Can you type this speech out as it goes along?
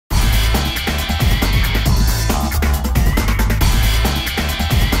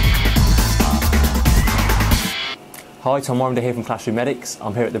Hi, Tom Warrender here from Classroom Medics.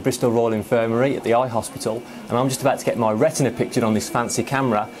 I'm here at the Bristol Royal Infirmary at the Eye Hospital, and I'm just about to get my retina pictured on this fancy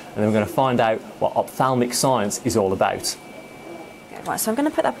camera, and then we're going to find out what ophthalmic science is all about. Okay, right, so I'm going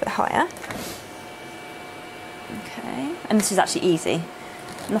to put that a bit higher. Okay, and this is actually easy.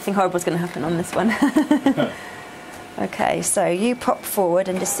 Nothing horrible is going to happen on this one. Okay, so you pop forward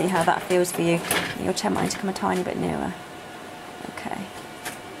and just see how that feels for you. Your chair might need to come a tiny bit nearer. Okay.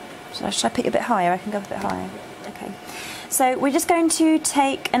 Should I put you a bit higher? I can go a bit higher. Okay. So we're just going to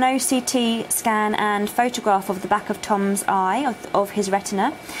take an OCT scan and photograph of the back of Tom's eye, of his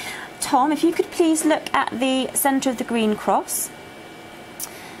retina. Tom, if you could please look at the centre of the green cross.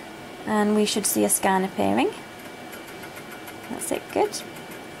 And we should see a scan appearing. That's it, good.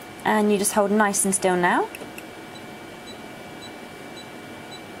 And you just hold nice and still now.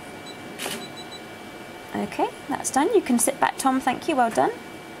 Okay, that's done. You can sit back, Tom. Thank you. Well done.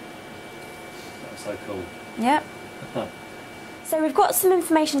 That's so cool. Yep. So we've got some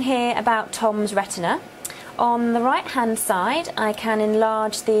information here about Tom's retina. On the right-hand side, I can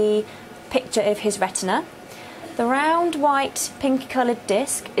enlarge the picture of his retina. The round, white, pinky-coloured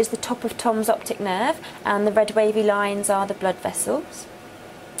disc is the top of Tom's optic nerve, and the red wavy lines are the blood vessels.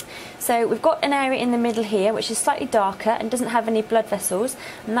 So we've got an area in the middle here which is slightly darker and doesn't have any blood vessels,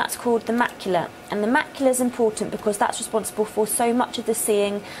 and that's called the macula. And the macula is important because that's responsible for so much of the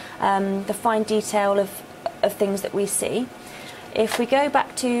seeing, the fine detail of things that we see. If we go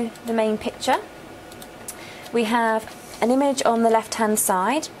back to the main picture, we have an image on the left-hand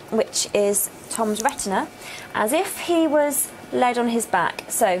side which is Tom's retina, as if he was laid on his back.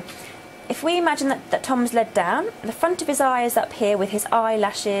 So if we imagine that Tom's led down, the front of his eye is up here with his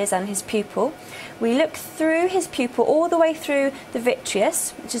eyelashes and his pupil. We look through his pupil all the way through the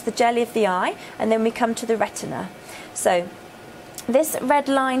vitreous, which is the jelly of the eye, and then we come to the retina. So this red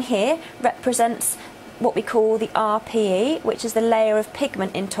line here represents what we call the RPE, which is the layer of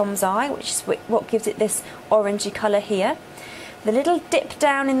pigment in Tom's eye, which is what gives it this orangey colour here. The little dip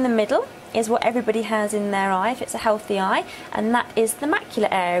down in the middle is what everybody has in their eye if it's a healthy eye, and that is the macular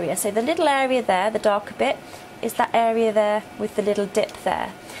area. So the little area there, the darker bit, is that area there with the little dip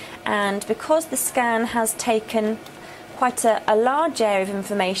there. And because the scan has taken quite a large area of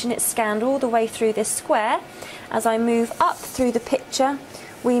information, it's scanned all the way through this square. As I move up through the picture,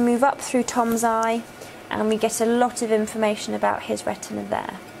 we move up through Tom's eye and we get a lot of information about his retina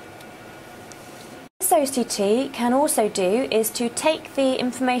there. What OCT can also do is to take the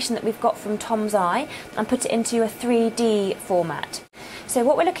information that we've got from Tom's eye and put it into a 3D format. So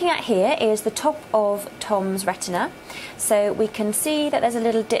what we're looking at here is the top of Tom's retina. So we can see that there's a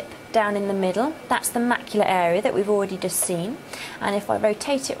little dip down in the middle. That's the macular area that we've already just seen. And if I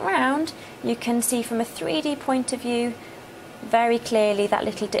rotate it round, you can see from a 3D point of view very clearly that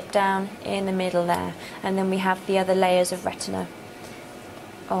little dip down in the middle there. And then we have the other layers of retina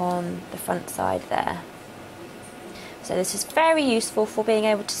on the front side there. So this is very useful for being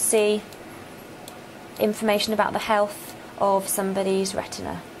able to see information about the health of somebody's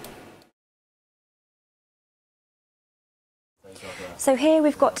retina. So here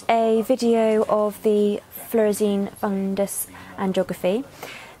we've got a video of the Flourencence fundus angiography.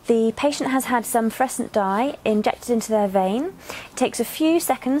 The patient has had some fluorescent dye injected into their vein. It takes a few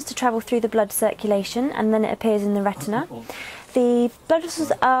seconds to travel through the blood circulation and then it appears in the retina. The blood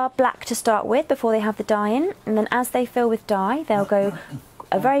vessels are black to start with before they have the dye in, and then as they fill with dye they'll go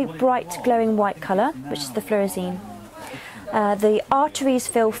a very bright glowing white colour, which is the fluorescein. The arteries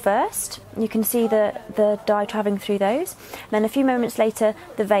fill first. You can see the dye travelling through those. And then a few moments later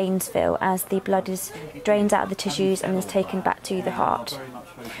the veins fill as the blood drains out of the tissues and is taken back to the heart.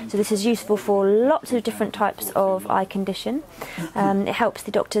 So this is useful for lots of different types of eye condition. It helps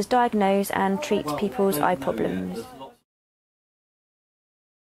the doctors diagnose and treat people's eye problems.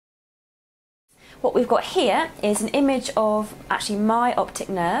 What we've got here is an image of actually my optic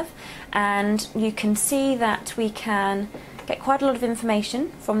nerve, and you can see that we can get quite a lot of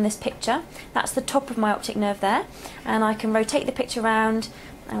information from this picture. That's the top of my optic nerve there, and I can rotate the picture around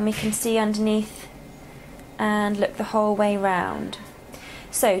and we can see underneath and look the whole way round.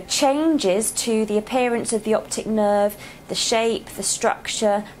 So changes to the appearance of the optic nerve, the shape, the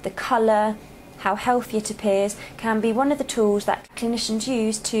structure, the colour, how healthy it appears, can be one of the tools that clinicians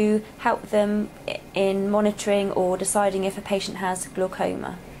use to help them in monitoring or deciding if a patient has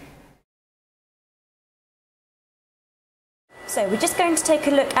glaucoma. So we're just going to take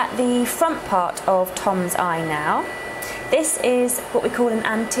a look at the front part of Tom's eye now. This is what we call an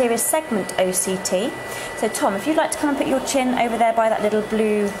anterior segment OCT. So Tom, if you'd like to come and put your chin over there by that little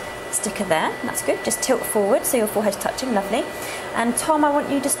blue sticker there, that's good. Just tilt forward so your forehead's touching, lovely. And Tom, I want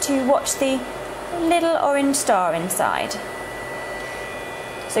you just to watch the a little orange star inside.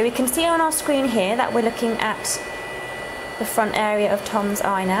 So we can see on our screen here that we're looking at the front area of Tom's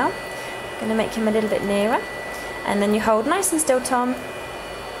eye now. I'm going to make him a little bit nearer, and then you hold nice and still, Tom.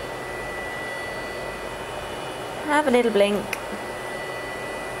 Have a little blink.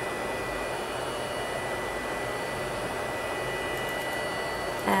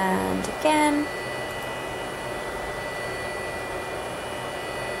 And again.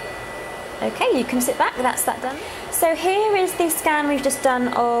 Okay, you can sit back, that's that done. So here is the scan we've just done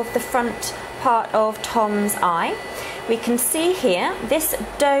of the front part of Tom's eye. We can see here, this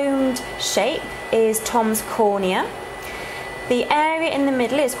domed shape is Tom's cornea. The area in the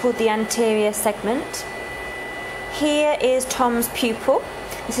middle is called the anterior segment. Here is Tom's pupil.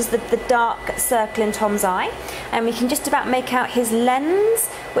 This is the dark circle in Tom's eye. And we can just about make out his lens,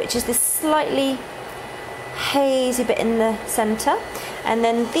 which is this slightly hazy bit in the centre. And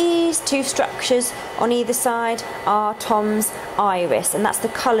then these two structures on either side are Tom's iris, and that's the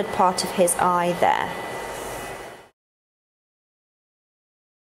coloured part of his eye there.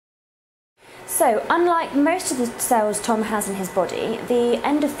 So, unlike most of the cells Tom has in his body, the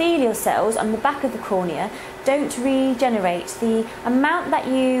endothelial cells on the back of the cornea don't regenerate. The amount that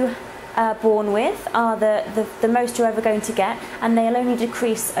you are born with are the most you're ever going to get, and they'll only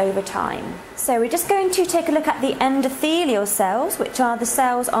decrease over time. So we're just going to take a look at the endothelial cells, which are the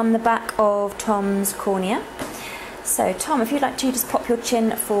cells on the back of Tom's cornea. So Tom, if you'd like to just pop your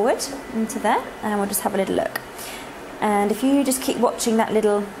chin forward into there, and we'll just have a little look. And if you just keep watching that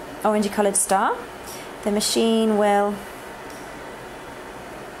little orangey coloured star, the machine will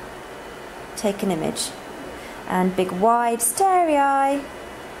take an image. And big wide starry eye.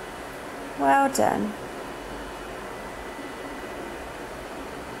 Well done.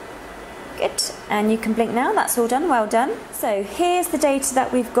 Good, and you can blink now, that's all done, well done. So here's the data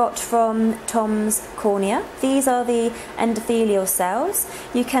that we've got from Tom's cornea. These are the endothelial cells.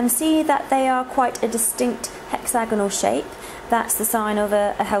 You can see that they are quite a distinct hexagonal shape. That's the sign of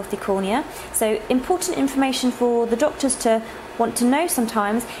a healthy cornea. So important information for the doctors to want to know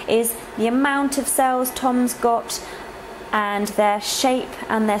sometimes is the amount of cells Tom's got and their shape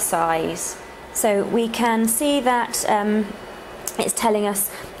and their size. So we can see that it's telling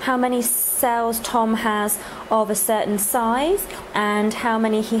us how many cells Tom has of a certain size and how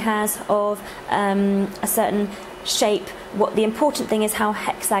many he has of a certain shape. What the important thing is how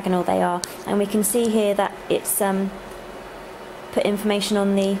hexagonal they are, and we can see here that it's put information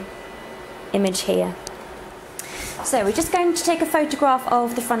on the image here. So we're just going to take a photograph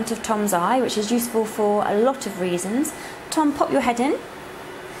of the front of Tom's eye, which is useful for a lot of reasons. Tom, pop your head in.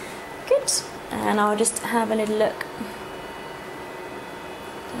 Good. And I'll just have a little look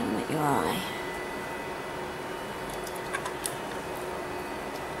down at your eye.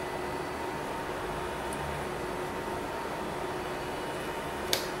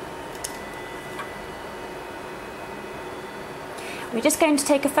 We're just going to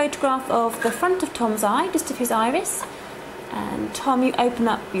take a photograph of the front of Tom's eye, just of his iris. And Tom, you open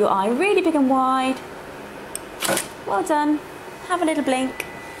up your eye really big and wide. Well done. Have a little blink.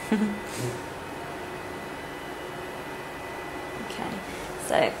 Okay,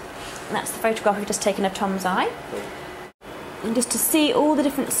 so that's the photograph we've just taken of Tom's eye. And just to see all the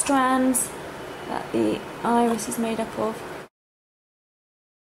different strands that the iris is made up of.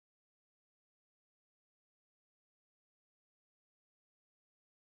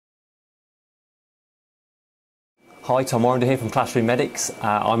 Hi, Tom Warrender here from Classroom Medics.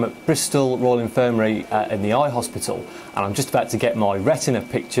 I'm at Bristol Royal Infirmary in the Eye Hospital, and I'm just about to get my retina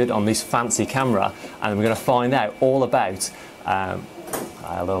pictured on this fancy camera, and we're going to find out all about, I'll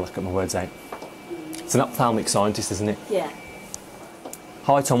look at my words out. It's an ophthalmic scientist, isn't it? Yeah.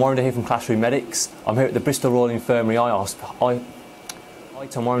 Hi, Tom Warrender here from Classroom Medics. I'm here at the Bristol Royal Infirmary Eye Hospital. Hi,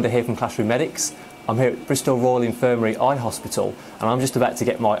 Tom Warrender here from Classroom Medics. I'm here at Bristol Royal Infirmary Eye Hospital, and I'm just about to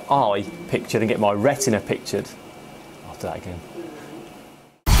get my eye pictured and get my retina pictured. That again.